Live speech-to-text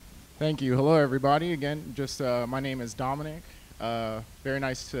Thank you. Hello, everybody. Again, my name is Dominic. Very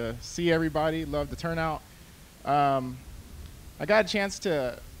nice to see everybody. Love the turnout. I got a chance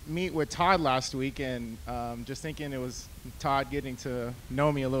to meet with Todd last week, and just thinking it was Todd getting to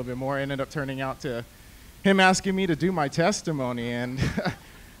know me a little bit more. Ended up turning out to him asking me to do my testimony, and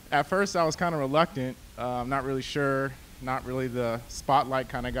at first I was kind of reluctant. Not really sure, not really the spotlight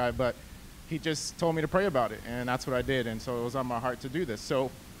kind of guy, but he just told me to pray about it, and that's what I did, and so it was on my heart to do this. So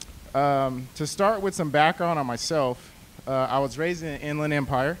to start with some background on myself, I was raised in the Inland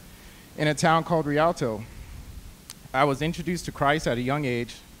Empire in a town called Rialto. I was introduced to Christ at a young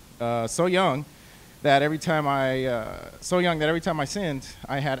age, so young that every time I sinned,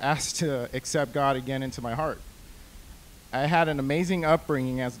 I had asked to accept God again into my heart. I had an amazing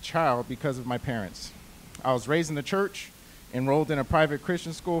upbringing as a child because of my parents. I was raised in the church, enrolled in a private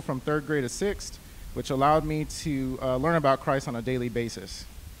Christian school from 3rd grade to 6th, which allowed me to learn about Christ on a daily basis.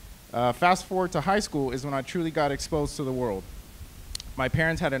 Fast forward to high school is when I truly got exposed to the world. My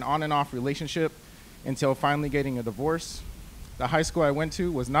parents had an on and off relationship until finally getting a divorce. The high school I went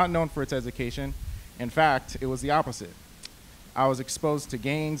to was not known for its education. In fact, it was the opposite. I was exposed to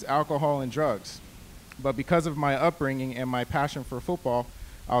gangs, alcohol, and drugs. But because of my upbringing and my passion for football,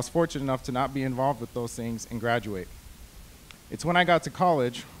 I was fortunate enough to not be involved with those things and graduate. It's when I got to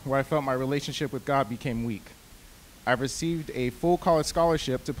college where I felt my relationship with God became weak. I received a full college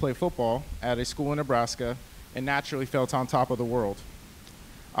scholarship to play football at a school in Nebraska and naturally felt on top of the world.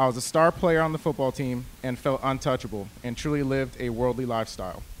 I was a star player on the football team and felt untouchable and truly lived a worldly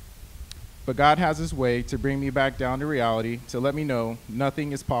lifestyle. But God has his way to bring me back down to reality to let me know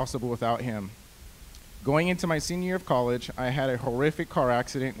nothing is possible without him. Going into my senior year of college, I had a horrific car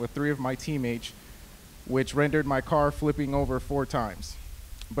accident with 3 of my teammates, which rendered my car flipping over 4 times.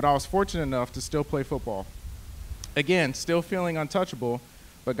 But I was fortunate enough to still play football. Again, still feeling untouchable,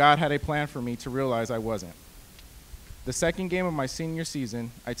 but God had a plan for me to realize I wasn't. The second game of my senior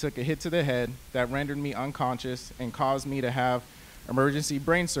season, I took a hit to the head that rendered me unconscious and caused me to have emergency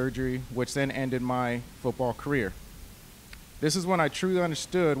brain surgery, which then ended my football career. This is when I truly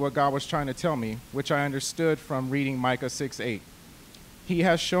understood what God was trying to tell me, which I understood from reading Micah 6:8. He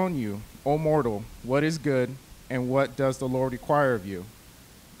has shown you, O mortal, what is good, and what does the Lord require of you?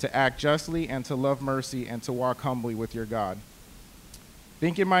 To act justly and to love mercy and to walk humbly with your God.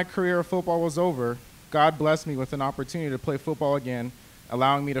 Thinking my career of football was over, God blessed me with an opportunity to play football again,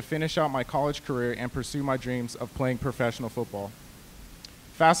 allowing me to finish out my college career and pursue my dreams of playing professional football.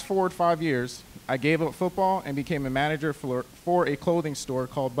 Fast forward 5 years, I gave up football and became a manager for a clothing store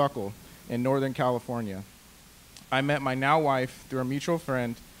called Buckle in Northern California. I met my now wife through a mutual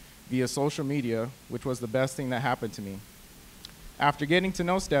friend via social media, which was the best thing that happened to me. After getting to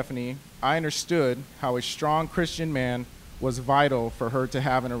know Stephanie, I understood how a strong Christian man was vital for her to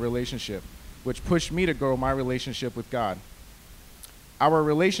have in a relationship, which pushed me to grow my relationship with God. Our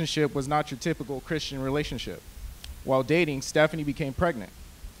relationship was not your typical Christian relationship. While dating, Stephanie became pregnant.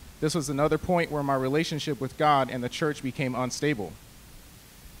 This was another point where my relationship with God and the church became unstable.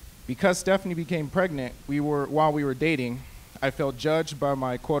 Because Stephanie became pregnant, while we were dating, I felt judged by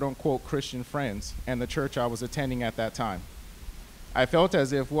my quote-unquote Christian friends and the church I was attending at that time. I felt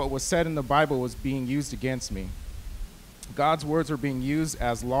as if what was said in the Bible was being used against me. God's words were being used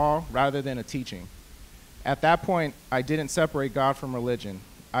as law rather than a teaching. At that point, I didn't separate God from religion.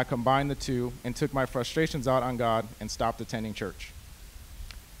 I combined the two and took my frustrations out on God and stopped attending church.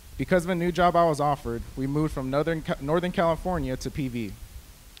 Because of a new job I was offered, we moved from Northern California to PV.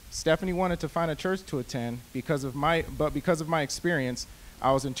 Stephanie wanted to find a church to attend because of my experience,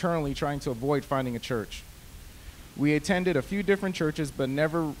 I was internally trying to avoid finding a church. We attended a few different churches, but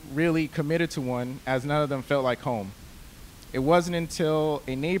never really committed to one, as none of them felt like home. It wasn't until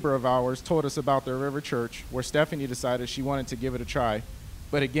a neighbor of ours told us about the River Church, where Stephanie decided she wanted to give it a try,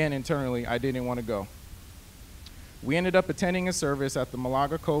 but again, internally, I didn't want to go. We ended up attending a service at the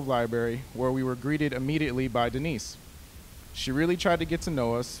Malaga Cove Library, where we were greeted immediately by Denise. She really tried to get to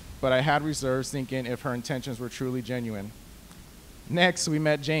know us, but I had reserves thinking if her intentions were truly genuine. Next, we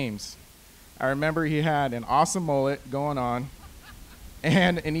met James. I remember he had an awesome mullet going on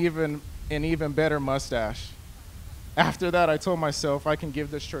and an even better mustache. After that, I told myself I can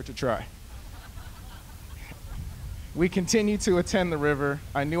give this church a try. We continued to attend the River.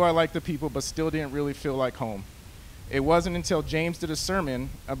 I knew I liked the people, but still didn't really feel like home. It wasn't until James did a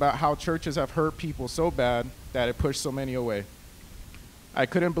sermon about how churches have hurt people so bad that it pushed so many away. I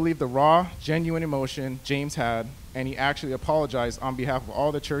couldn't believe the raw, genuine emotion James had, and he actually apologized on behalf of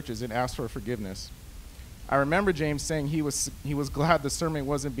all the churches and asked for forgiveness. I remember James saying he was glad the sermon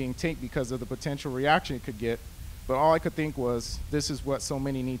wasn't being taped because of the potential reaction it could get, but all I could think was, this is what so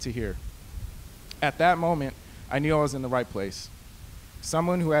many need to hear. At that moment, I knew I was in the right place.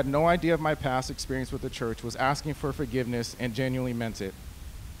 Someone who had no idea of my past experience with the church was asking for forgiveness and genuinely meant it.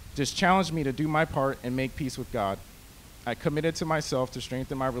 This challenged me to do my part and make peace with God. I committed to myself to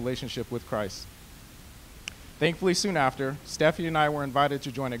strengthen my relationship with Christ. Thankfully, soon after, Stephanie and I were invited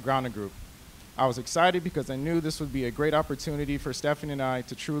to join a grounding group. I was excited because I knew this would be a great opportunity for Stephanie and I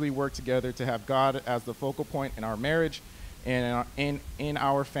to truly work together to have God as the focal point in our marriage and in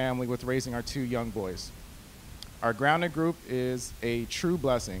our family with raising our 2 young boys. Our grounding group is a true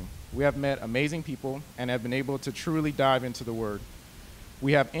blessing. We have met amazing people and have been able to truly dive into the Word.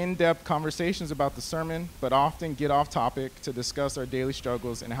 We have in-depth conversations about the sermon, but often get off topic to discuss our daily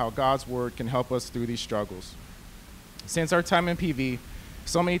struggles and how God's Word can help us through these struggles. Since our time in PV,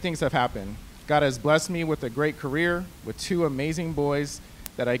 so many things have happened. God has blessed me with a great career, with 2 amazing boys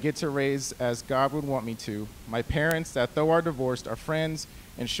that I get to raise as God would want me to. My parents that, though are divorced, are friends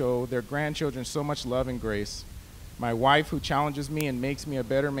and show their grandchildren so much love and grace. My wife who challenges me and makes me a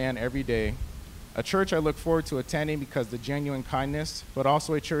better man every day. A church I look forward to attending because of the genuine kindness, but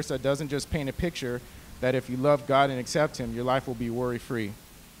also a church that doesn't just paint a picture that if you love God and accept Him, your life will be worry-free.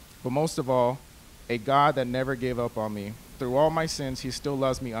 But most of all, a God that never gave up on me. Through all my sins, He still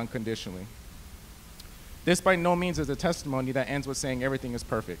loves me unconditionally. This by no means is a testimony that ends with saying everything is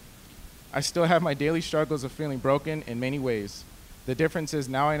perfect. I still have my daily struggles of feeling broken in many ways. The difference is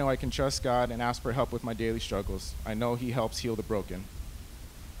now I know I can trust God and ask for help with my daily struggles. I know He helps heal the broken.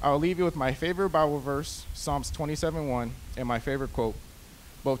 I'll leave you with my favorite Bible verse, Psalms 27:1, and my favorite quote.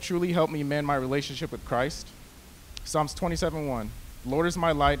 Both truly help me mend my relationship with Christ. Psalms 27:1, the Lord is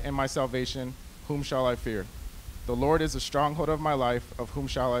my light and my salvation, whom shall I fear? The Lord is the stronghold of my life, of whom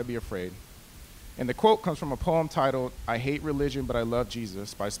shall I be afraid? And the quote comes from a poem titled, I Hate Religion, But I Love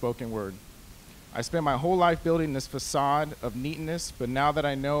Jesus, by Spoken Word. I spent my whole life building this facade of neatness, but now that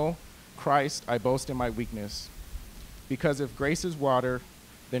I know Christ, I boast in my weakness. Because if grace is water,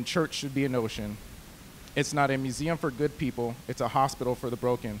 then church should be an ocean. It's not a museum for good people, it's a hospital for the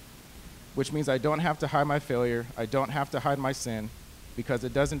broken. Which means I don't have to hide my failure, I don't have to hide my sin, because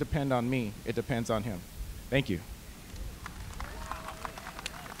it doesn't depend on me, it depends on Him. Thank you.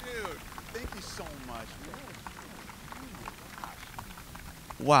 Thank you so much.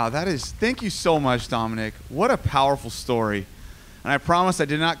 Wow, thank you so much, Dominic. What a powerful story. And I promise I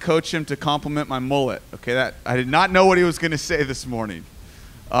did not coach him to compliment my mullet. Okay, I did not know what he was going to say this morning.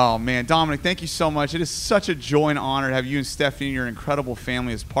 Oh, man, Dominic, thank you so much. It is such a joy and honor to have you and Stephanie and your incredible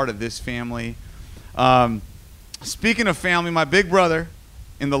family as part of this family. Speaking of family, my big brother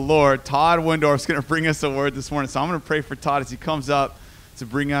in the Lord, Todd Windorf, is going to bring us a word this morning. So I'm going to pray for Todd as he comes up to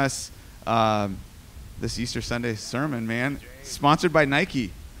bring us this Easter Sunday sermon, man. Sponsored by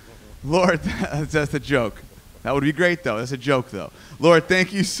Nike. Lord, that's a joke. That would be great, though. That's a joke, though. Lord,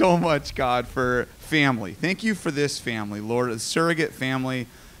 thank you so much, God, for family. Thank you for this family, Lord, a surrogate family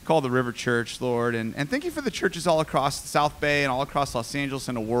called the River Church, Lord. And thank you for the churches all across the South Bay and all across Los Angeles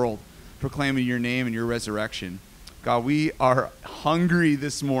and the world proclaiming your name and your resurrection. God, we are hungry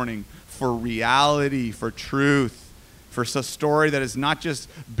this morning for reality, for truth, for a story that is not just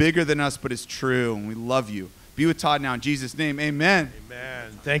bigger than us, but is true. And we love you. Be with Todd now in Jesus' name. Amen.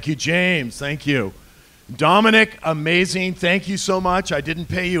 Amen. Thank you, James. Thank you. Dominic, amazing. Thank you so much. I didn't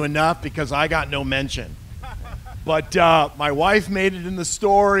pay you enough because I got no mention. But my wife made it in the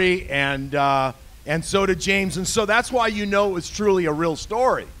story, and so did James. And so that's why you know it was truly a real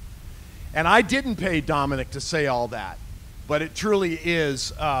story. And I didn't pay Dominic to say all that. But it truly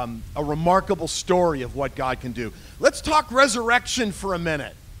is a remarkable story of what God can do. Let's talk resurrection for a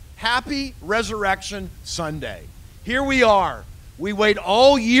minute. Happy Resurrection Sunday. Here we are. We wait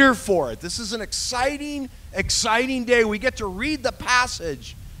all year for it. This is an exciting, exciting day. We get to read the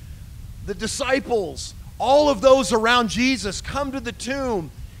passage. The disciples, all of those around Jesus, come to the tomb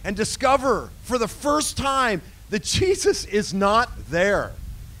and discover for the first time that Jesus is not there.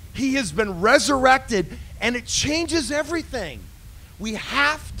 He has been resurrected, and it changes everything. We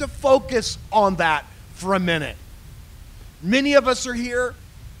have to focus on that for a minute. Many of us are here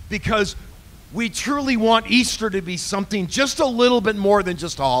because we truly want Easter to be something just a little bit more than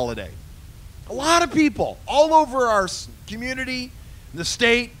just a holiday. A lot of people all over our community, the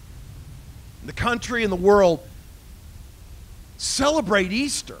state, the country, and the world celebrate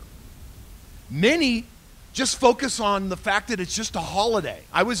Easter. Many just focus on the fact that it's just a holiday.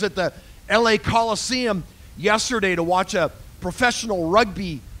 I was at the LA Coliseum yesterday to watch a professional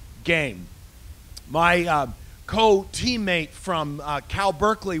rugby game. My co-teammate from Cal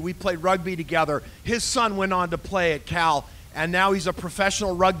Berkeley, we played rugby together. His son went on to play at Cal, and now he's a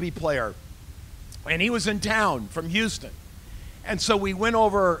professional rugby player. And he was in town from Houston. And so we went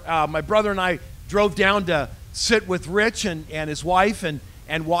over, my brother and I drove down to sit with Rich and his wife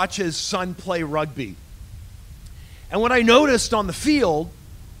and watch his son play rugby. And what I noticed on the field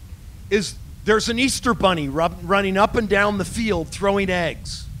is there's an Easter bunny running up and down the field throwing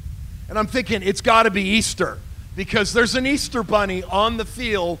eggs. And I'm thinking, it's got to be Easter, because there's an Easter bunny on the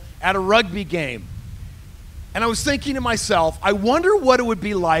field at a rugby game. And I was thinking to myself, I wonder what it would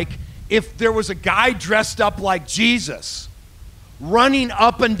be like if there was a guy dressed up like Jesus running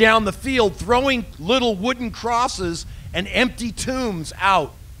up and down the field, throwing little wooden crosses and empty tombs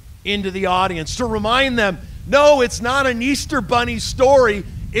out into the audience to remind them, no, it's not an Easter bunny story.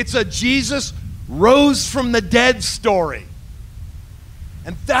 It's a Jesus rose from the dead story.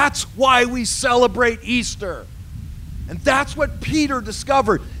 And that's why we celebrate Easter. And that's what Peter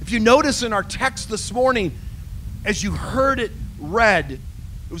discovered. If you notice in our text this morning, as you heard it read,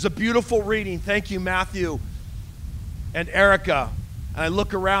 it was a beautiful reading. Thank you, Matthew and Erica. And I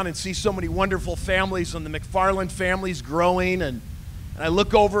look around and see so many wonderful families, and the McFarland family's growing. And I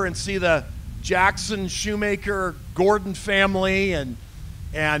look over and see the Jackson, Shoemaker, Gordon family, and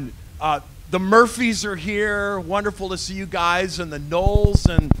the Murphys are here. Wonderful to see you guys, and the Knowles.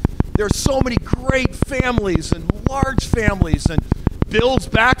 And there's so many great families and large families. And Bill's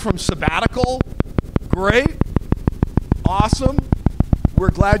back from sabbatical. Great. Awesome.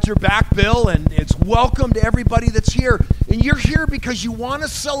 We're glad you're back, Bill, and it's welcome to everybody that's here. And you're here because you want to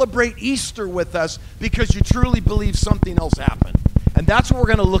celebrate Easter with us, because you truly believe something else happened. And that's what we're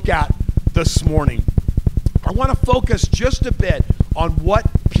going to look at this morning. I want to focus just a bit on what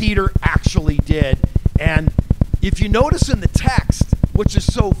Peter actually did. And if you notice in the text, which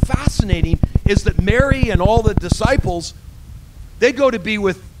is so fascinating, is that Mary and all the disciples, they go to be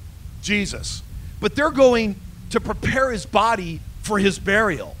with Jesus. But they're going to prepare his body for his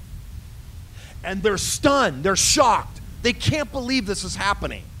burial. And they're stunned, they're shocked. They can't believe this is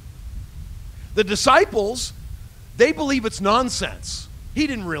happening. The disciples, they believe it's nonsense. He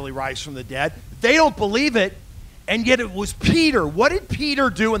didn't really rise from the dead. They don't believe it, and yet it was Peter. What did Peter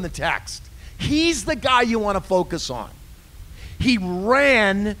do in the text? He's the guy you want to focus on. He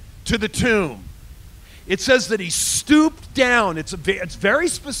ran to the tomb. It says that he stooped down. It's very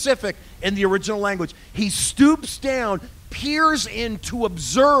specific in the original language. He stoops down, peers in to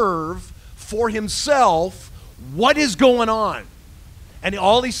observe for himself what is going on. And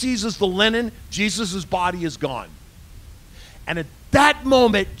all he sees is the linen. Jesus' body is gone. And at that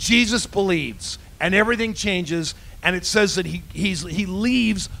moment, Jesus believes, and everything changes. And it says that he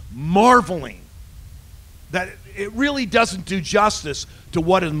leaves marveling. That it really doesn't do justice to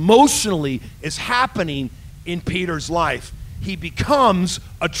what emotionally is happening in Peter's life. He becomes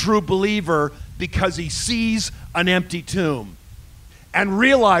a true believer because he sees an empty tomb and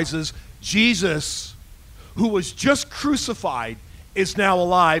realizes Jesus, who was just crucified, is now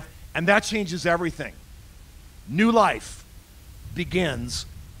alive, and that changes everything. New life begins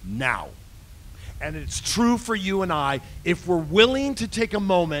now. And it's true for you and I if we're willing to take a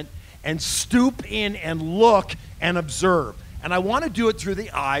moment and stoop in and look and observe. And I want to do it through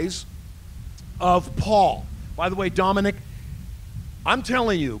the eyes of Paul. By the way, Dominic, I'm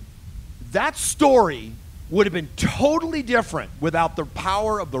telling you, that story would have been totally different without the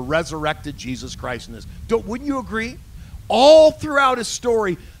power of the resurrected Jesus Christ in this. Wouldn't you agree? All throughout his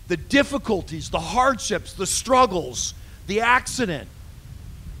story, the difficulties, the hardships, the struggles, the accident,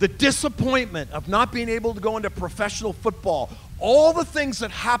 the disappointment of not being able to go into professional football, all the things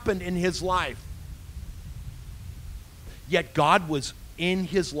that happened in his life. Yet God was in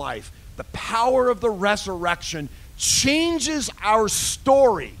his life. The power of the resurrection changes our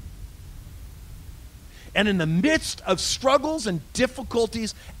story. And in the midst of struggles and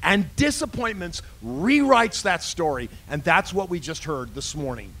difficulties and disappointments, rewrites that story. And that's what we just heard this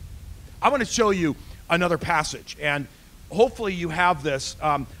morning. I want to show you another passage. And hopefully you have this.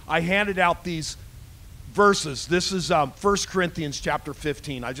 I handed out these verses. This is 1 Corinthians chapter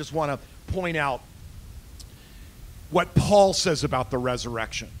 15. I just want to point out what Paul says about the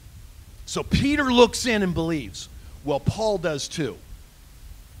resurrection. So Peter looks in and believes. Well, Paul does too.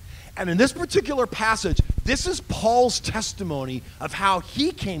 And in this particular passage, this is Paul's testimony of how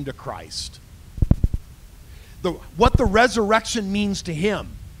he came to Christ. What the resurrection means to him.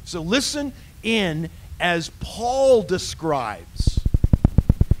 So listen in as Paul describes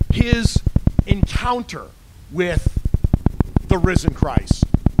his encounter with the risen Christ.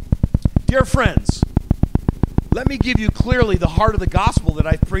 Dear friends, let me give you clearly the heart of the gospel that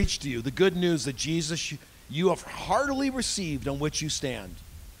I've preached to you, the good news that Jesus you have heartily received, on which you stand.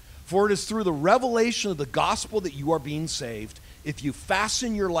 For it is through the revelation of the gospel that you are being saved, if you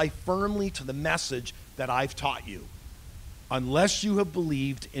fasten your life firmly to the message that I've taught you, unless you have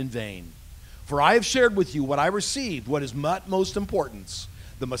believed in vain. For I have shared with you what I received, what is utmost importance.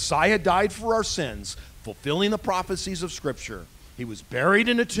 The Messiah died for our sins, fulfilling the prophecies of Scripture. He was buried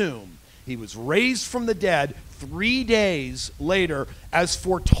in a tomb. He was raised from the dead 3 days later, as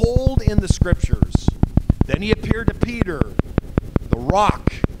foretold in the Scriptures. Then he appeared to Peter, the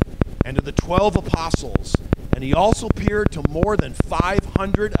rock, and to the 12 apostles. And he also appeared to more than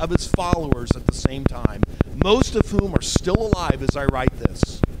 500 of his followers at the same time, most of whom are still alive as I write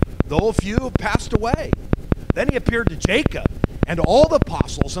this, though a few have passed away. Then he appeared to Jacob and to all the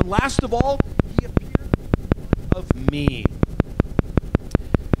apostles, and last of all, he appeared of me.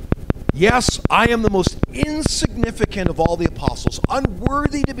 Yes, I am the most insignificant of all the apostles,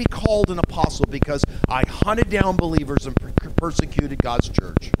 unworthy to be called an apostle because I hunted down believers and persecuted God's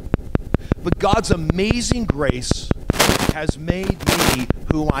church. But God's amazing grace has made me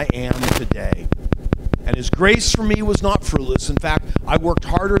who I am today. And his grace for me was not fruitless. In fact, I worked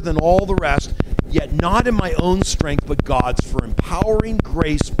harder than all the rest, yet not in my own strength, but God's, for empowering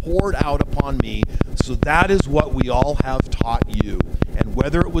grace poured out upon me. So that is what we all have taught you. And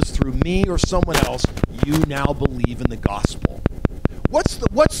whether it was through me or someone else, you now believe in the gospel. What's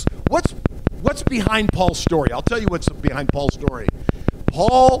behind Paul's story? I'll tell you what's behind Paul's story.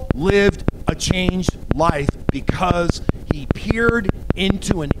 Paul lived a changed life because he peered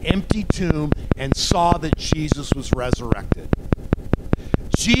into an empty tomb and saw that Jesus was resurrected.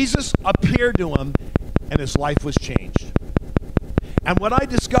 Jesus appeared to him and his life was changed. And what I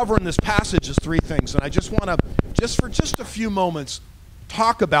discover in this passage is 3 things. And I just want to, for just a few moments,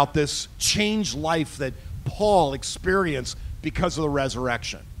 talk about this changed life that Paul experienced because of the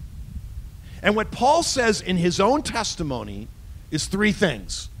resurrection. And what Paul says in his own testimony is 3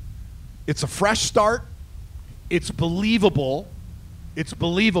 things. It's a fresh start, it's believable,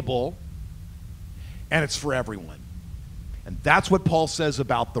 and it's for everyone. And that's what Paul says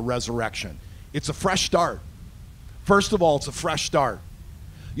about the resurrection. It's a fresh start. First of all, it's a fresh start.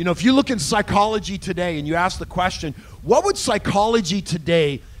 You know, if you look in psychology today and you ask the question, what would psychology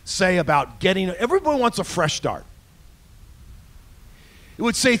today say about everybody wants a fresh start. It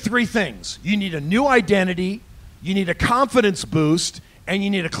would say 3 things. You need a new identity, you need a confidence boost, and you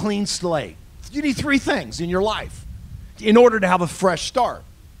need a clean slate. You need 3 things in your life in order to have a fresh start.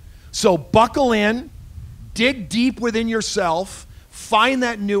 So buckle in, dig deep within yourself, find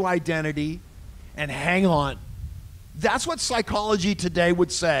that new identity, and hang on. That's what psychology today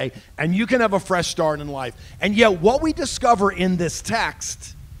would say, and you can have a fresh start in life. And yet what we discover in this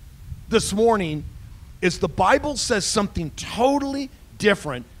text this morning is the Bible says something totally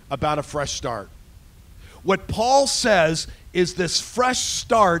different about a fresh start. What Paul says is this fresh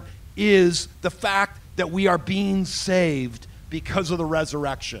start is the fact that we are being saved because of the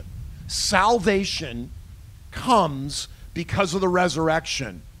resurrection. Salvation comes because of the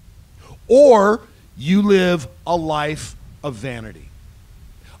resurrection. Or you live a life of vanity,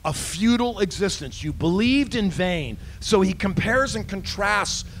 a futile existence. You believed in vain. So he compares and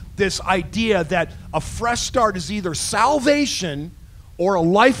contrasts this idea that a fresh start is either salvation or a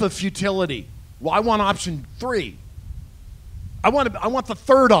life of futility. Well, I want option 3. I want the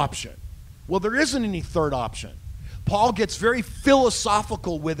third option. Well, there isn't any third option. Paul gets very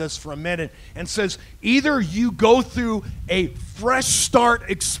philosophical with us for a minute and says, either you go through a fresh start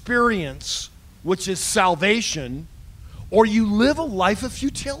experience, which is salvation, or you live a life of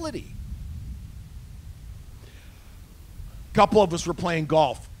futility. A couple of us were playing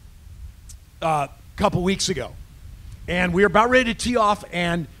golf a couple weeks ago, and we were about ready to tee off,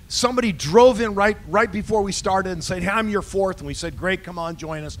 and somebody drove in right before we started and said, hey, I'm your 4th. And we said, great, come on,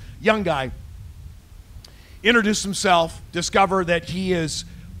 join us. Young guy. Introduced himself, discovered that he is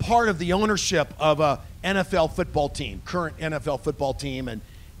part of the ownership of a NFL football team, current NFL football team,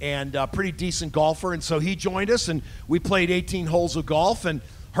 and a pretty decent golfer. And so he joined us, and we played 18 holes of golf and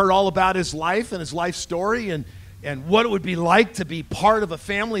heard all about his life and his life story and what it would be like to be part of a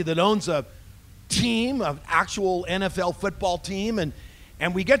family that owns a team, an actual NFL football team. And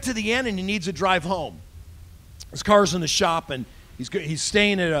we get to the end, and he needs a drive home. His car's in the shop, and he's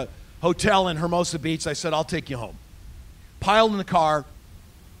staying at a hotel in Hermosa Beach. I said, I'll take you home. Piled in the car,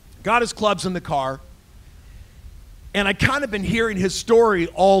 got his clubs in the car, and I'd kind of been hearing his story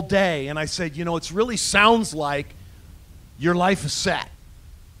all day, and I said, you know, it really sounds like your life is set.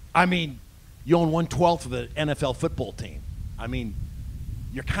 I mean, you own 1/12 of the NFL football team. I mean,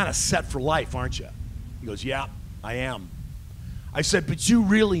 you're kind of set for life, aren't you? He goes, yeah, I am. I said, but you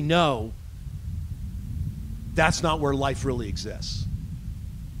really know that's not where life really exists.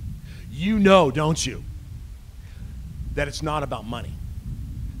 you know, don't you, that it's not about money.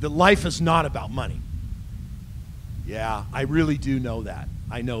 That life is not about money. Yeah, I really do know that.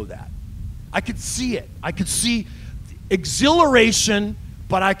 I know that. I could see it. I could see exhilaration,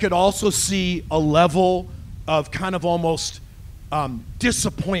 but I could also see a level of kind of almost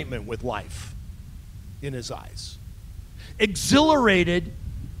disappointment with life in his eyes. Exhilarated,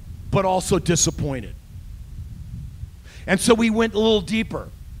 but also disappointed. And so we went a little deeper.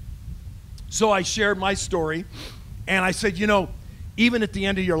 So I shared my story, and I said, you know, even at the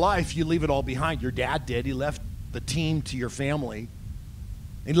end of your life, you leave it all behind. Your dad did. He left the team to your family.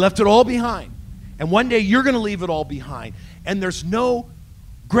 He left it all behind. And one day you're going to leave it all behind. And there's no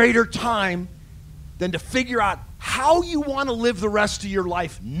greater time than to figure out how you want to live the rest of your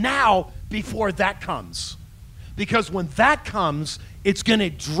life now before that comes. Because when that comes, it's going to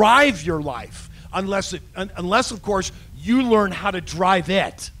drive your life. Unless, of course, you learn how to drive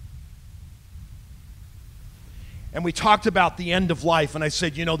it. And we talked about the end of life, and I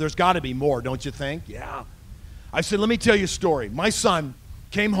said, you know, there's got to be more, don't you think? Yeah. I said, let me tell you a story. My son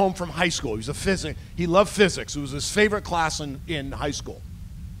came home from high school. He loved physics. It was his favorite class in high school.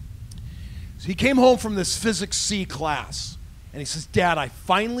 So he came home from this Physics C class, and he says, Dad, I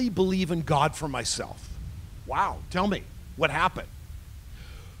finally believe in God for myself. Wow, tell me, what happened?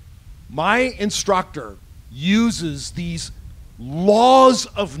 My instructor uses these laws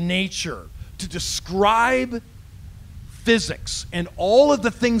of nature to describe physics and all of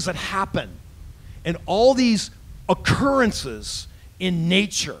the things that happen and all these occurrences in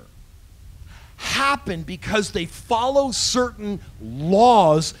nature happen because they follow certain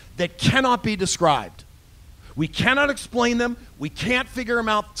laws that cannot be described. We cannot explain them. We can't figure them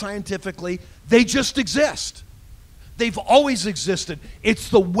out scientifically. They just exist. They've always existed. It's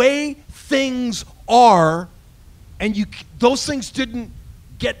the way things are, and those things didn't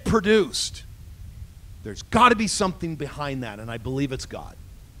get produced. There's got to be something behind that, and I believe it's God.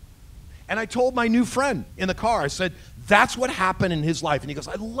 And I told my new friend in the car, I said, that's what happened in his life. And he goes,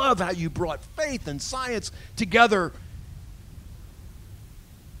 I love how you brought faith and science together.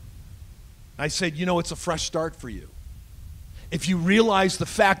 I said, you know, it's a fresh start for you. If you realize the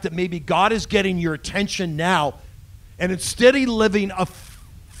fact that maybe God is getting your attention now, and instead of living a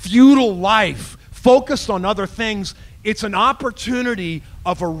futile life focused on other things, it's an opportunity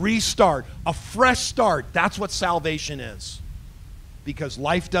of a restart, a fresh start. That's what salvation is. Because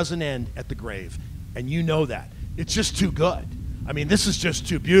life doesn't end at the grave. And you know that. It's just too good. I mean, this is just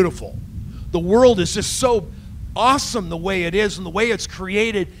too beautiful. The world is just so awesome the way it is and the way it's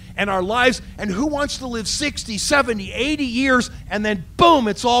created and our lives. And who wants to live 60, 70, 80 years and then boom,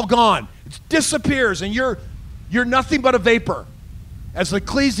 it's all gone. It disappears and you're nothing but a vapor. As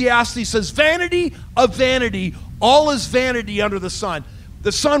Ecclesiastes says, vanity of vanity, all is vanity under the sun.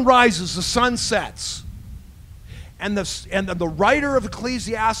 The sun rises, the sun sets. And the writer of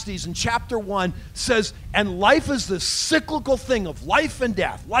Ecclesiastes in chapter 1 says, and life is this cyclical thing of life and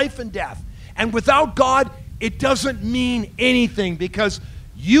death, life and death. And without God, it doesn't mean anything because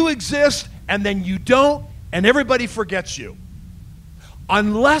you exist and then you don't, and everybody forgets you.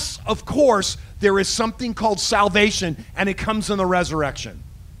 Unless, of course, there is something called salvation, and it comes in the resurrection.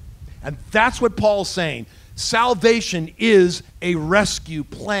 And that's what Paul's saying. Salvation is a rescue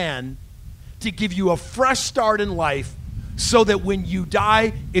plan to give you a fresh start in life so that when you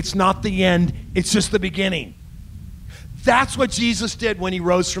die, it's not the end, it's just the beginning. That's what Jesus did when he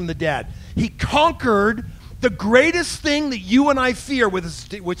rose from the dead. He conquered the greatest thing that you and I fear,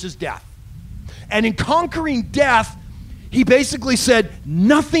 which is death. And in conquering death, he basically said,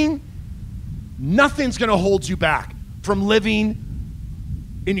 nothing's going to hold you back from living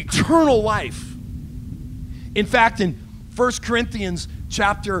an eternal life. In fact, in 1 Corinthians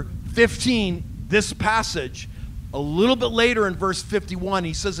chapter 15, this passage, a little bit later in verse 51,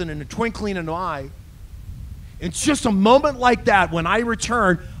 he says, in a twinkling of an eye, in just a moment like that, when I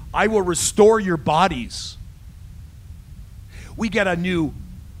return, I will restore your bodies. We get a new,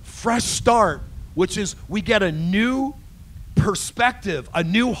 fresh start, which is we get a new perspective, a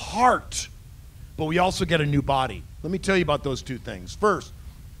new heart, but we also get a new body. Let me tell you about those two things. First,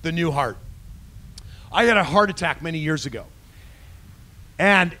 the new heart. I had a heart attack many years ago.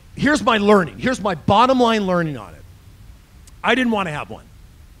 And here's my learning. Here's my bottom line learning on it. I didn't want to have one.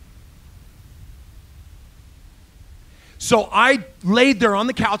 So I laid there on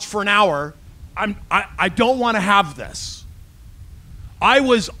the couch for an hour. I don't want to have this. I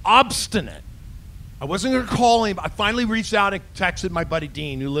was obstinate. I wasn't going to call him. I finally reached out and texted my buddy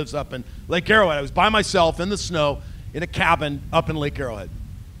Dean, who lives up in Lake Arrowhead. I was by myself in the snow in a cabin up in Lake Arrowhead.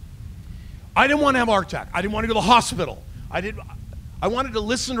 I didn't want to have a heart attack. I didn't want to go to the hospital. I wanted to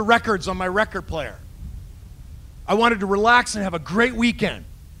listen to records on my record player. I wanted to relax and have a great weekend.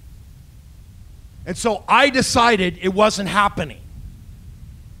 And so I decided it wasn't happening.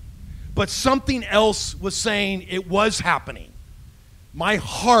 But something else was saying it was happening. My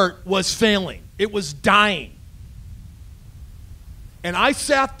heart was failing. It was dying. And I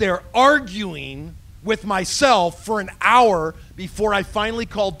sat there arguing with myself for an hour before I finally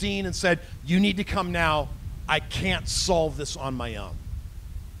called Dean and said, you need to come now. I can't solve this on my own.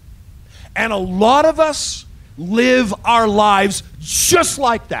 And a lot of us live our lives just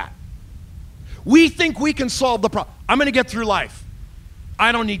like that. We think we can solve the problem. I'm going to get through life.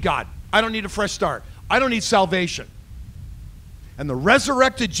 I don't need God. I don't need a fresh start. I don't need salvation. And the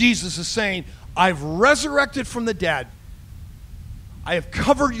resurrected Jesus is saying, I've resurrected from the dead. I have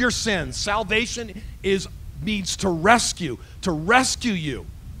covered your sins. Salvation means to rescue you.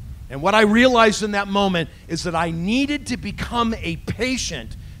 And what I realized in that moment is that I needed to become a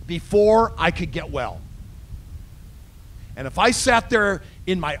patient before I could get well. And if I sat there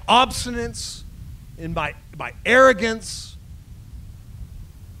in my obstinance, in my arrogance,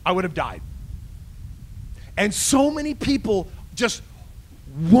 I would have died. And so many people just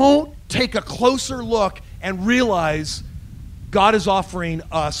won't take a closer look and realize God is offering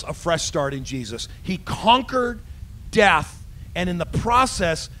us a fresh start in Jesus. He conquered death, and in the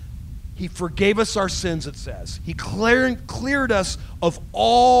process, he forgave us our sins, it says. He cleared us of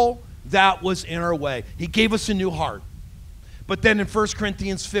all that was in our way. He gave us a new heart. But then in 1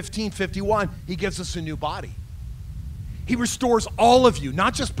 Corinthians 15:51, he gives us a new body. He restores all of you,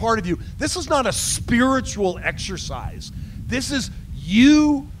 not just part of you. This is not a spiritual exercise. This is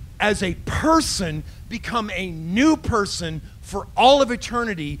you as a person become a new person for all of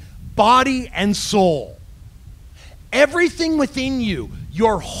eternity, body and soul. Everything within you,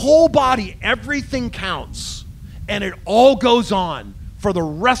 your whole body, everything counts. And it all goes on for the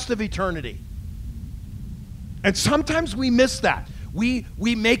rest of eternity. And sometimes we miss that. We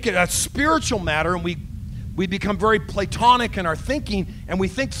make it a spiritual matter, and we become very Platonic in our thinking, and we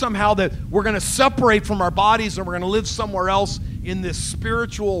think somehow that we're going to separate from our bodies and we're going to live somewhere else in this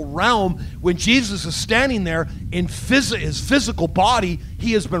spiritual realm. When Jesus is standing there in his physical body,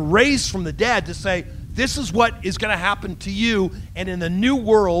 he has been raised from the dead to say, this is what is going to happen to you, and in the new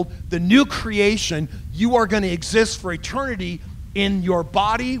world, the new creation, you are going to exist for eternity in your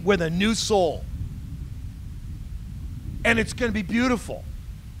body with a new soul. And it's going to be beautiful.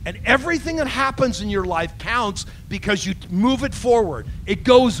 And everything that happens in your life counts because you move it forward. It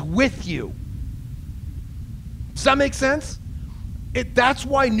goes with you. Does that make sense? That's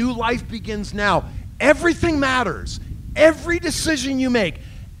why new life begins now. Everything matters. Every decision you make,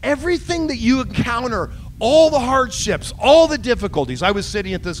 everything that you encounter, all the hardships, all the difficulties. I was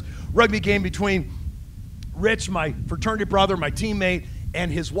sitting at this rugby game between Rich, my fraternity brother, my teammate,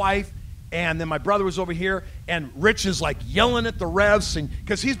 and his wife. And then my brother was over here, and Rich is like yelling at the refs, and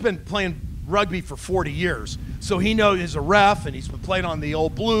because he's been playing rugby for 40 years. So he knows he's a ref, and he's been playing on the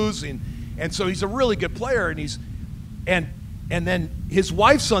old Blues, and so he's a really good player. And then his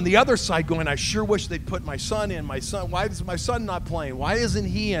wife's on the other side going, I sure wish they'd put my son in. Why is my son not playing? Why isn't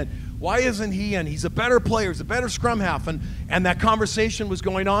he in? Why isn't he in? He's a better player. He's a better scrum half. And that conversation was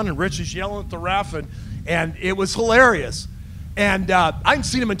going on, and Rich is yelling at the ref, and it was hilarious. And I hadn't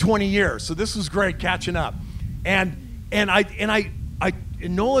seen him in 20 years, so this was great catching up. And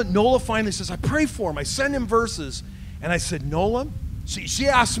Nola finally says, I pray for him. I send him verses. And I said, Nola, she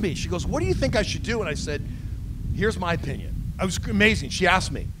asked me, she goes, what do you think I should do? And I said, here's my opinion. It was amazing. She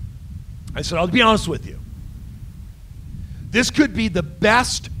asked me. I said, I'll be honest with you. This could be the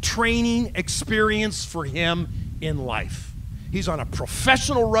best training experience for him in life. He's on a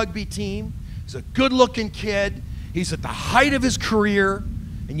professional rugby team. He's a good-looking kid. He's at the height of his career,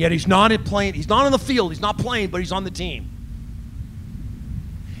 and yet he's not playing. He's not on the field. He's not playing, but he's on the team.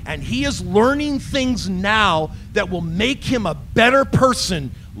 And he is learning things now that will make him a better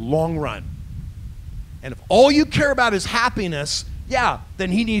person long run. And if all you care about is happiness, yeah, then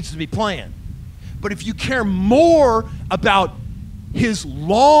he needs to be playing. But if you care more about his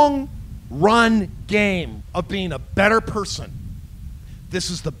long run game of being a better person, this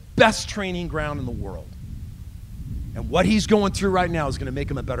is the best training ground in the world. And what he's going through right now is going to make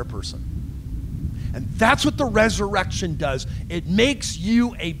him a better person. And that's what the resurrection does. It makes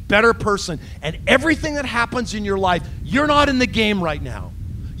you a better person. And everything that happens in your life, you're not in the game right now.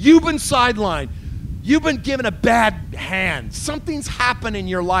 You've been sidelined. You've been given a bad hand. Something's happened in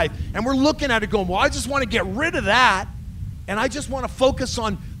your life. And we're looking at it going, well, I just want to get rid of that. And I just want to focus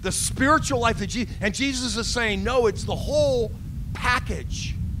on the spiritual life of Jesus. And Jesus is saying, no, it's the whole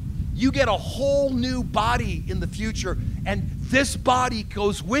package. You get a whole new body in the future, and this body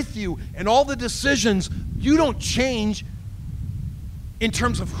goes with you, and all the decisions, you don't change in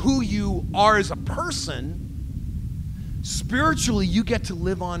terms of who you are as a person. Spiritually, you get to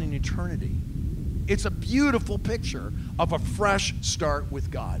live on in eternity. It's a beautiful picture of a fresh start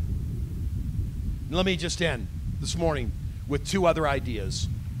with God. Let me just end this morning with two other ideas.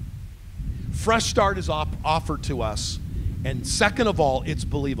 Fresh start is offered to us, and second of all, it's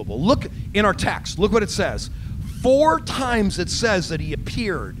believable. Look in our text. Look what it says. 4 times it says that he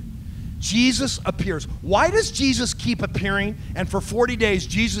appeared. Jesus appears. Why does Jesus keep appearing? And for 40 days,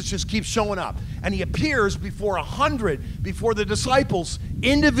 Jesus just keeps showing up. And he appears before 100, before the disciples,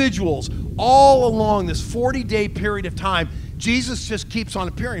 individuals, all along this 40-day period of time. Jesus just keeps on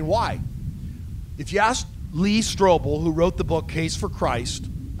appearing. Why? If you ask Lee Strobel, who wrote the book Case for Christ,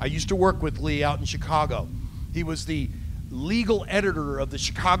 I used to work with Lee out in Chicago. He was the legal editor of the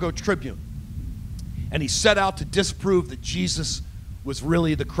Chicago Tribune. And he set out to disprove that Jesus was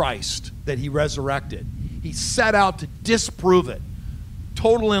really the Christ, that he resurrected. He set out to disprove it.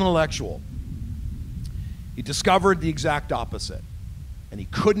 Total intellectual. He discovered the exact opposite. And he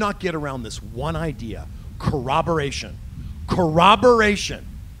could not get around this one idea, corroboration. Corroboration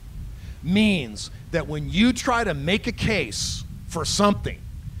means that when you try to make a case for something,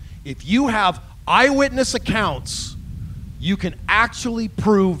 if you have eyewitness accounts, you can actually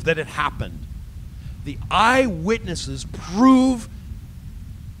prove that it happened. The eyewitnesses prove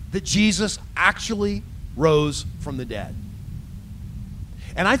that Jesus actually rose from the dead.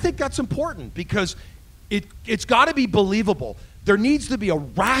 And I think that's important because it's got to be believable. There needs to be a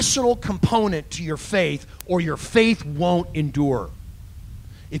rational component to your faith, or your faith won't endure.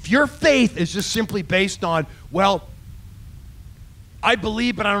 If your faith is just simply based on, well, I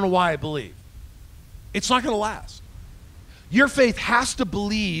believe, but I don't know why I believe, it's not going to last. Your faith has to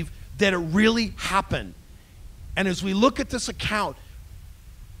believe that it really happened. And as we look at this account,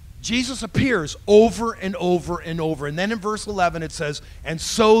 Jesus appears over and over and over. And then in verse 11 it says, and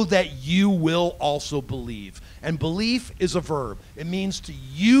so that you will also believe. And belief is a verb. It means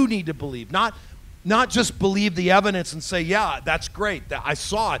you need to believe. Not just believe the evidence and say, yeah, that's great. I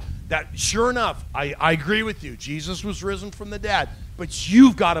saw it. That sure enough, I agree with you. Jesus was risen from the dead. But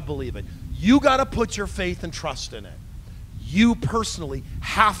you've got to believe it. You got to put your faith and trust in it. You personally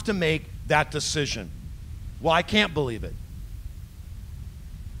have to make that decision. Well, I can't believe it.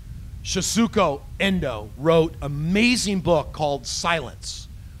 Shasuko Endo wrote an amazing book called Silence,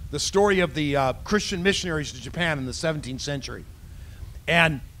 the story of the Christian missionaries to Japan in the 17th century.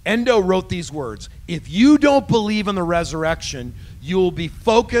 And Endo wrote these words: if you don't believe in the resurrection, you will be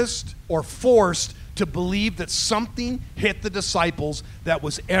focused or forced to believe that something hit the disciples that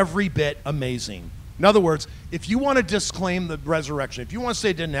was every bit amazing. In other words, if you want to disclaim the resurrection, if you want to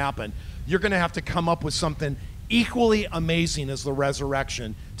say it didn't happen, you're going to have to come up with something equally amazing as the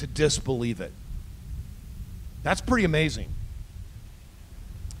resurrection to disbelieve it. That's pretty amazing.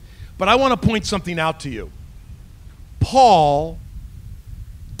 But I want to point something out to you. Paul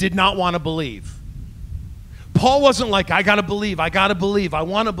did not want to believe. Paul wasn't like, I got to believe, I got to believe, I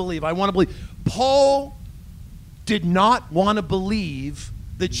want to believe, I want to believe. Paul did not want to believe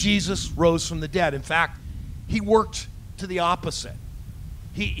that Jesus rose from the dead. In fact, he worked to the opposite.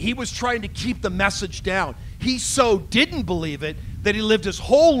 He was trying to keep the message down. He so didn't believe it that he lived his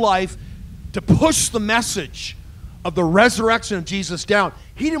whole life to push the message of the resurrection of Jesus down.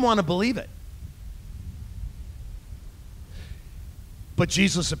 He didn't want to believe it. But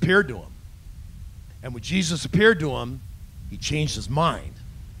Jesus appeared to him. And when Jesus appeared to him, he changed his mind.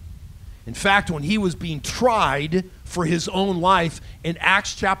 In fact, when he was being tried for his own life in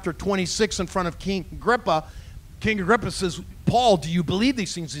Acts chapter 26 in front of King Agrippa says, Paul, do you believe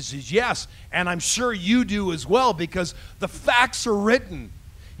these things? He says, yes, and I'm sure you do as well, because the facts are written.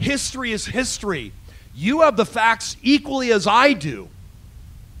 History is history. You have the facts equally as I do.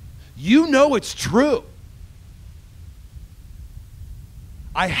 You know it's true.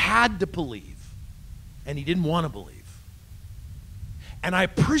 I had to believe, and he didn't want to believe. And I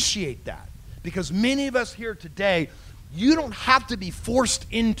appreciate that, because many of us here today, you don't have to be forced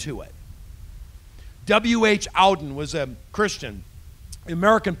into it. W.H. Auden was a Christian,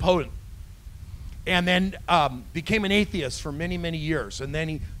 American poet, and then became an atheist for many, many years. And then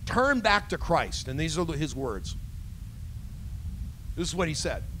he turned back to Christ, and these are his words. This is what he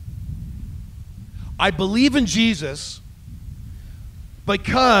said. I believe in Jesus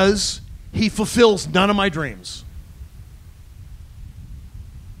because he fulfills none of my dreams.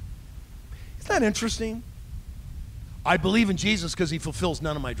 Isn't that interesting? I believe in Jesus because he fulfills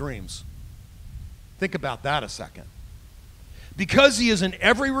none of my dreams. Think about that a second. because he is in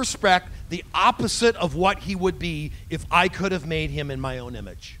every respect the opposite of what he would be if I could have made him in my own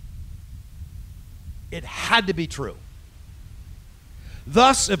image. It had to be true.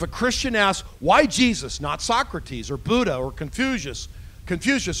 Thus, if a Christian asks, why Jesus, not Socrates or Buddha or Confucius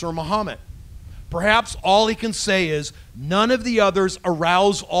or Muhammad, perhaps all he can say is, none of the others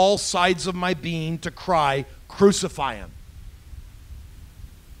arouse all sides of my being to cry, crucify him.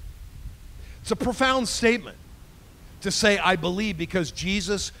 It's a profound statement to say, I believe, because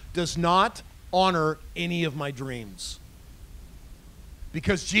Jesus does not honor any of my dreams.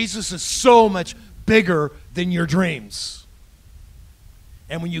 Because Jesus is so much bigger than your dreams.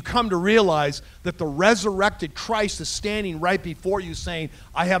 And when you come to realize that the resurrected Christ is standing right before you saying,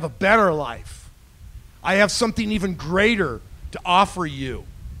 I have a better life. I have something even greater to offer you.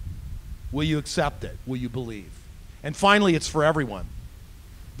 Will you accept it? Will you believe? And finally, it's for everyone.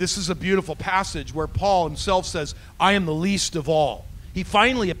 This is a beautiful passage where Paul himself says, I am the least of all. He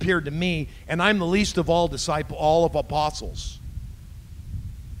finally appeared to me, and I'm the least of all all of apostles.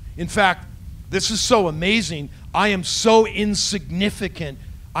 In fact, this is so amazing. I am so insignificant.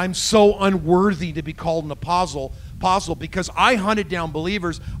 I'm so unworthy to be called an apostle because I hunted down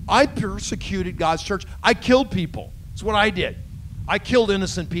believers. I persecuted God's church. I killed people. That's what I did. I killed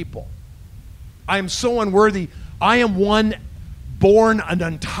innocent people. I am so unworthy. I am one born an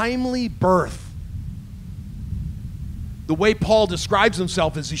untimely birth. The way Paul describes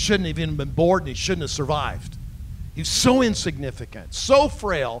himself is he shouldn't have even been born and he shouldn't have survived. He's so insignificant, so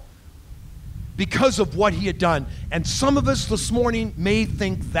frail, because of what he had done. And some of us this morning may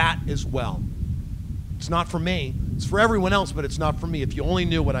think that as well. It's not for me. It's for everyone else, but it's not for me. If you only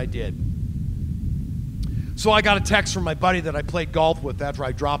knew what I did. So I got a text from my buddy that I played golf with after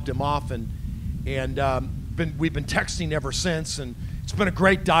I dropped him off, and we've been texting ever since, and it's been a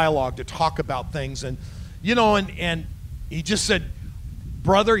great dialogue to talk about things. And you know, and he just said,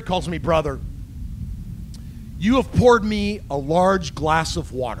 brother, he calls me brother, you have poured me a large glass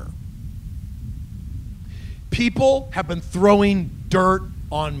of water. People have been throwing dirt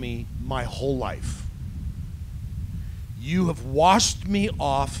on me my whole life. You have washed me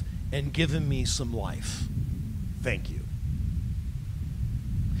off and given me some life. Thank you.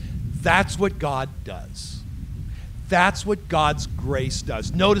 That's what God does. That's what God's grace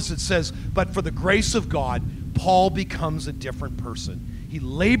does. Notice it says, but for the grace of God, Paul becomes a different person. He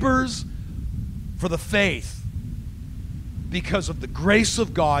labors for the faith because of the grace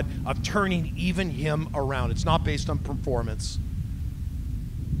of God of turning even him around. It's not based on performance.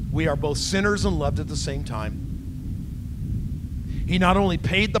 We are both sinners and loved at the same time. He not only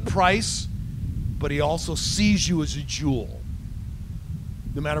paid the price, but he also sees you as a jewel,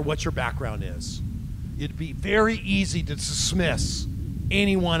 no matter what your background is. It'd be very easy to dismiss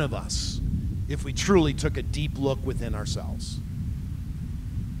any one of us if we truly took a deep look within ourselves.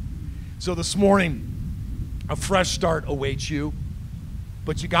 So this morning, a fresh start awaits you,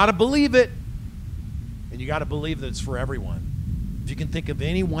 but you got to believe it, and you got to believe that it's for everyone. If you can think of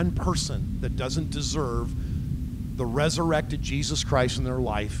any one person that doesn't deserve the resurrected Jesus Christ in their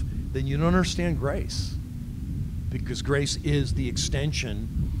life, then you don't understand grace, because grace is the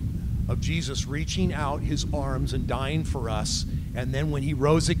extension of Jesus reaching out his arms and dying for us, and then when he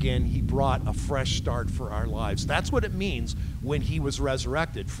rose again, he brought a fresh start for our lives. That's what it means when he was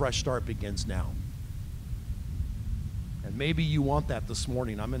resurrected. Fresh start begins now. And maybe you want that this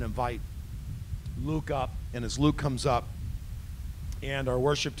morning. I'm going to invite Luke up, and as Luke comes up, and our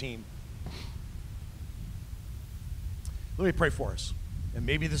worship team, let me pray for us. And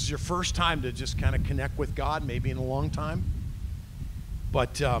maybe this is your first time to just kind of connect with God, maybe in a long time.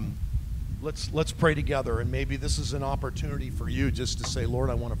 But let's pray together, and maybe this is an opportunity for you just to say, Lord,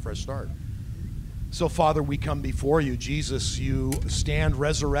 I want a fresh start. So, Father, we come before you. Jesus, you stand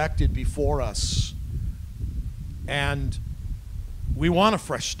resurrected before us, and we want a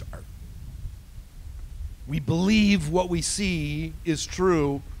fresh start. We believe what we see is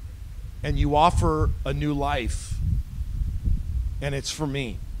true, and you offer a new life, and it's for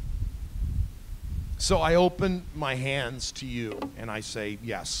me. So I open my hands to you, and I say,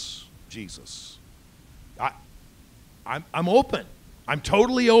 yes, Jesus. I'm open. I'm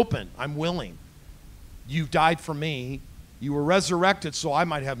totally open. I'm willing. You've died for me. You were resurrected so I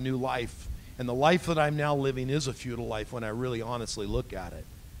might have new life. And the life that I'm now living is a futile life when I really honestly look at it.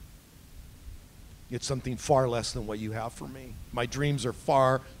 It's something far less than what you have for me. My dreams are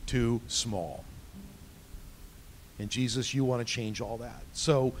far too small. And Jesus, you want to change all that.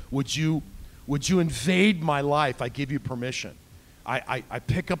 So would you invade my life? I give you permission. I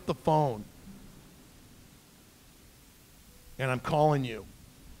pick up the phone and I'm calling you.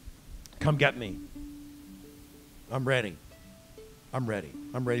 Come get me. I'm ready. I'm ready.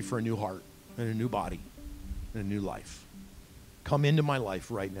 I'm ready for a new heart and a new body and a new life. Come into my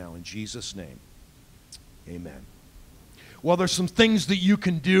life right now in Jesus' name. Amen. Well, there's some things that you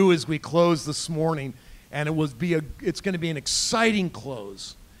can do as we close this morning, and it's going to be an exciting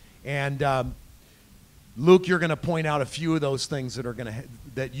close. And Luke, you're going to point out a few of those things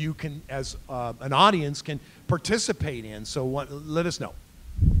that you can, as an audience, can participate in. So let us know.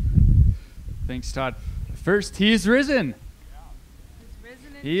 Thanks, Todd. First, he is risen.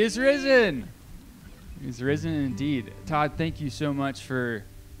 He is risen. He's risen indeed. Todd, thank you so much for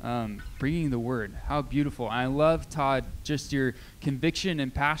bringing the word. How beautiful. I love, Todd, just your conviction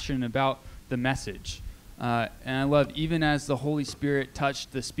and passion about the message. And I love, even as the Holy Spirit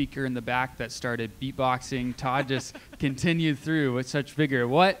touched the speaker in the back that started beatboxing, Todd just continued through with such vigor.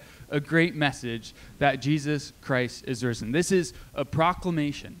 What a great message that Jesus Christ is risen. This is a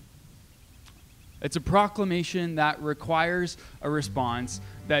proclamation. It's a proclamation that requires a response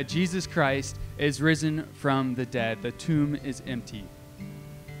that Jesus Christ is risen from the dead. The tomb is empty.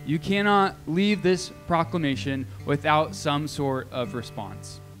 You cannot leave this proclamation without some sort of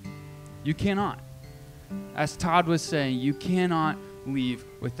response. You cannot. As Todd was saying, you cannot leave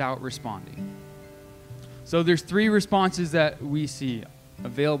without responding. So there's 3 responses that we see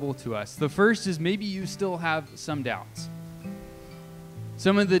available to us. The first is maybe you still have some doubts.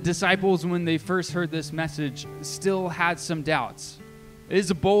 Some of the disciples, when they first heard this message, still had some doubts. It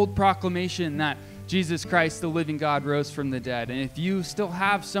is a bold proclamation that Jesus Christ, the living God, rose from the dead. And if you still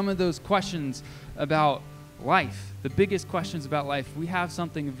have some of those questions about life, the biggest questions about life, we have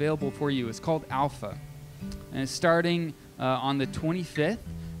something available for you. It's called Alpha. And it's starting on the 25th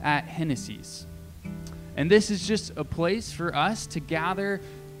at Hennessy's. And this is just a place for us to gather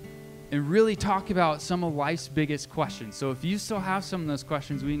and really talk about some of life's biggest questions. So if you still have some of those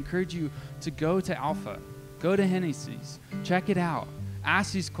questions, we encourage you to go to Alpha. Go to Hennessy's. Check it out.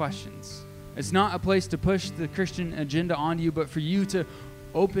 Ask these questions. It's not a place to push the Christian agenda on you, but for you to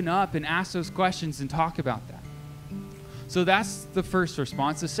open up and ask those questions and talk about that. So that's the first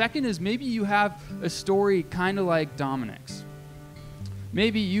response. The second is maybe you have a story kind of like Dominic's.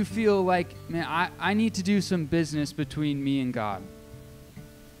 Maybe you feel like, man, I need to do some business between me and God.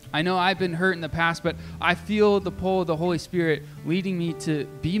 I know I've been hurt in the past, but I feel the pull of the Holy Spirit leading me to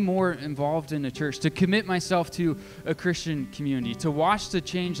be more involved in the church, to commit myself to a Christian community, to watch the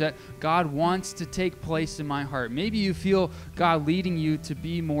change that God wants to take place in my heart. Maybe you feel God leading you to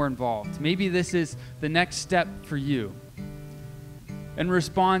be more involved. Maybe this is the next step for you. In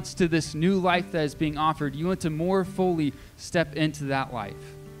response to this new life that is being offered, you want to more fully step into that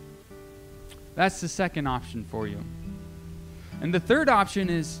life. That's the second option for you. And the third option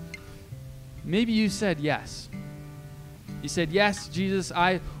is maybe you said yes. You said, yes, Jesus,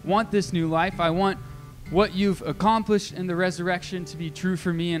 I want this new life. I want what you've accomplished in the resurrection to be true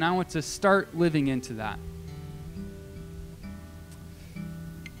for me, and I want to start living into that.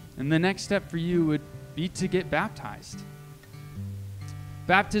 And the next step for you would be to get baptized.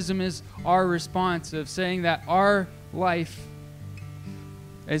 Baptism is our response of saying that our life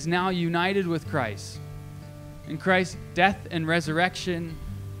is now united with Christ. And Christ's death and resurrection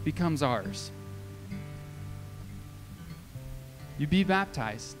becomes ours. You be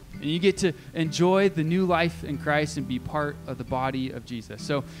baptized, and you get to enjoy the new life in Christ and be part of the body of Jesus.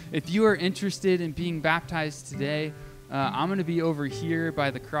 So if you are interested in being baptized today, I'm going to be over here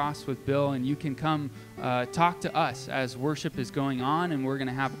by the cross with Bill, and you can come talk to us as worship is going on, and we're going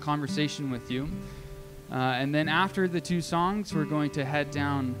to have a conversation with you. And then after the 2 songs, we're going to head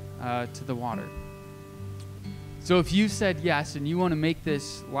down to the water. So if you said yes and you want to make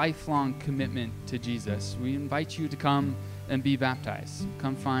this lifelong commitment to Jesus, we invite you to come and be baptized.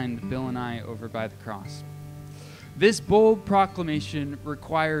 Come find Bill and I over by the cross. This bold proclamation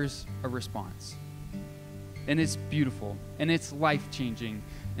requires a response. And it's beautiful, and it's life-changing,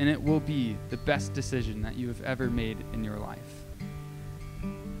 and it will be the best decision that you have ever made in your life.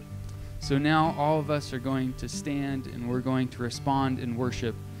 So now all of us are going to stand, and we're going to respond in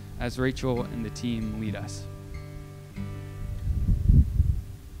worship as Rachel and the team lead us.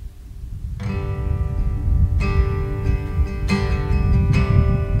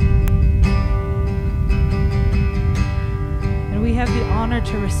 We have the honor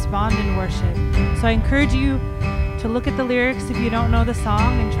to respond in worship. So I encourage you to look at the lyrics if you don't know the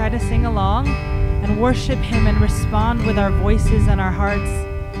song and try to sing along and worship Him and respond with our voices and our hearts,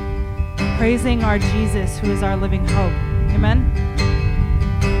 praising our Jesus who is our living hope. Amen.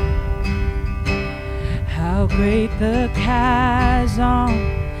 How great the chasm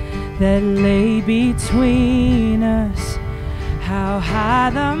that lay between us, how high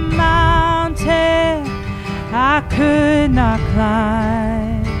the mountain I could not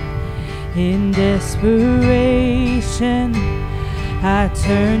climb. In desperation, I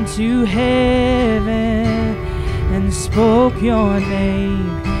turned to heaven and spoke your name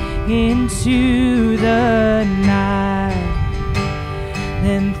into the night.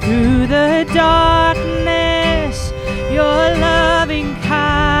 Then through the darkness, your loving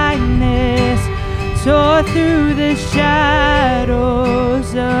kindness tore through the shadows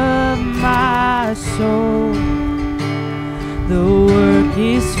of my soul. The work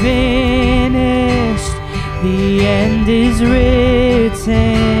is finished, the end is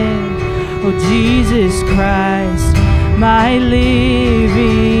written. Oh, Jesus Christ, my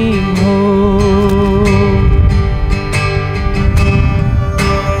living hope.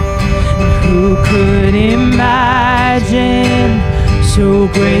 Who could imagine so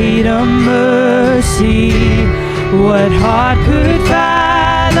great a mercy? What heart could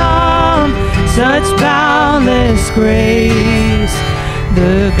fathom such boundless grace?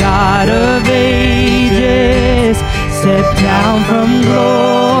 The God of ages stepped down from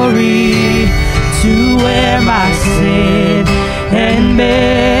glory to wear my sin and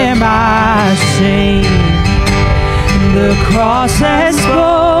bear my shame. The cross has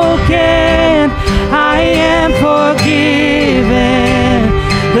spoken, I am forgiven.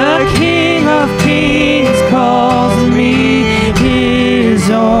 The King of Kings calls me his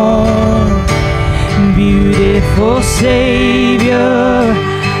own. Beautiful Savior,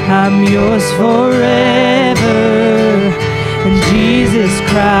 I'm yours forever. And Jesus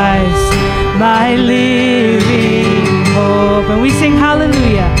Christ, my living hope. And we sing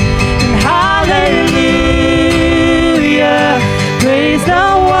hallelujah. And hallelujah, praise the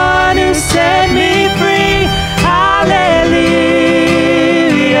one who set me free. Hallelujah,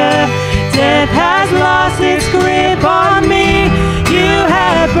 death has lost its grip on me. You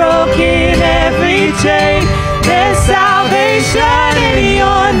have broken every chain. There's salvation in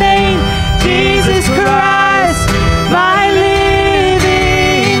your name, Jesus Christ, my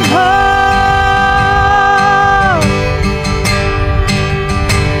living hope.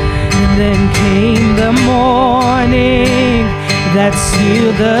 And then came the morning that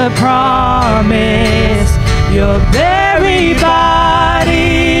sealed the promise. Your very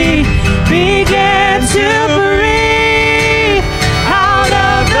body began to breathe. Out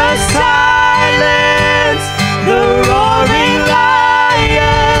of the silence, the roaring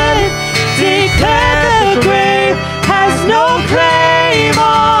lion declared the grave has no claim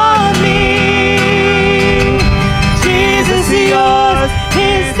on me. Jesus, yours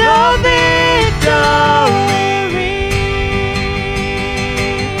is the victory.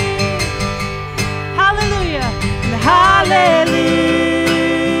 Hallelujah, and hallelujah,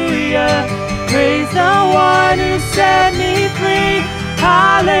 praise the one who set me free.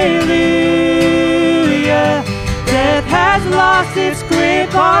 Hallelujah, death has lost its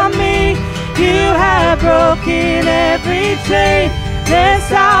grip on me. You have broken every chain. There's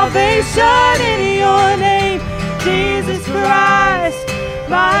salvation in your name, Jesus Christ,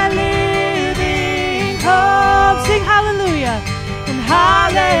 my living hope. Sing hallelujah and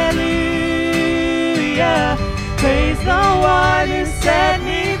hallelujah, praise the one who set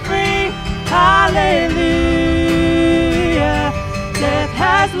me free. Hallelujah, death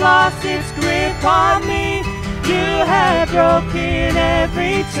has lost its grip on me. You have broken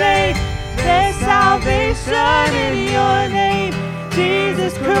every chain. There's salvation in your name,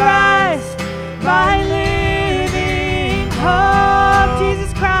 Jesus Christ, my living hope.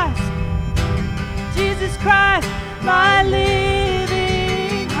 Jesus Christ, Jesus Christ, my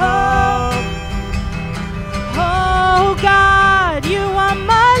living hope. Oh God, you are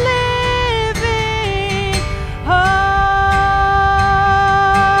my living hope.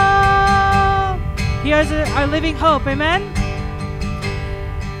 Here's our living hope, amen?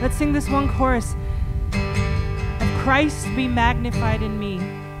 Let's sing this one chorus. Of Christ be magnified in me.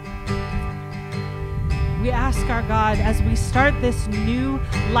 We ask our God as we start this new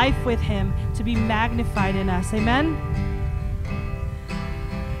life with him to be magnified in us, amen?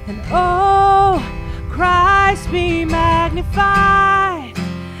 And oh, Christ be magnified,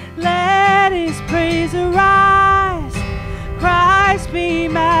 let his praise arise. Christ be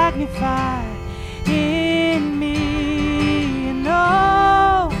magnified in me, and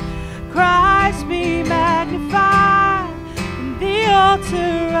oh, Christ be magnified in the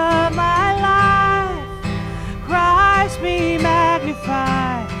altar of my life. Christ be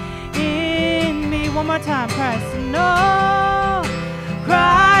magnified in me. One more time, Christ. And oh,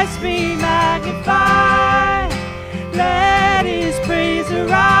 Christ be magnified, let his praise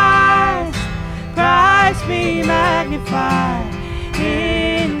arise. Christ be magnified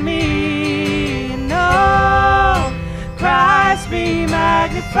in me, and oh,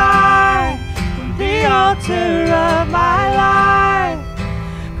 magnify from the altar of my life.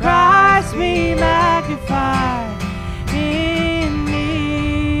 Christ be magnified in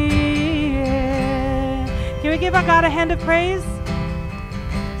me. Can we give our God a hand of praise?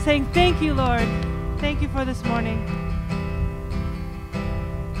 Saying, thank you, Lord. Thank you for this morning.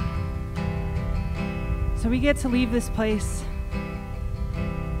 So we get to leave this place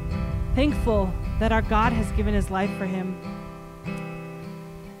thankful that our God has given his life for him.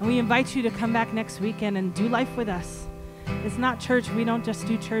 And we invite you to come back next weekend and do life with us. It's not church. We don't just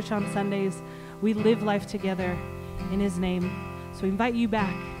do church on Sundays. We live life together in his name. So we invite you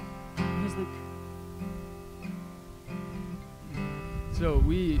back. Here's Luke. So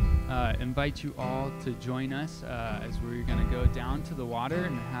we invite you all to join us as we're going to go down to the water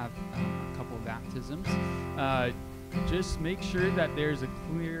and have a couple of baptisms. Just make sure that there's a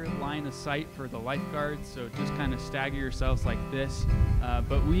clear line of sight for the lifeguards, so just kind of stagger yourselves like this.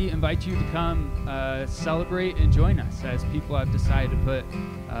 But we invite you to come celebrate and join us as people have decided to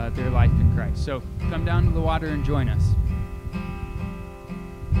put their life in Christ. So come down to the water and join us.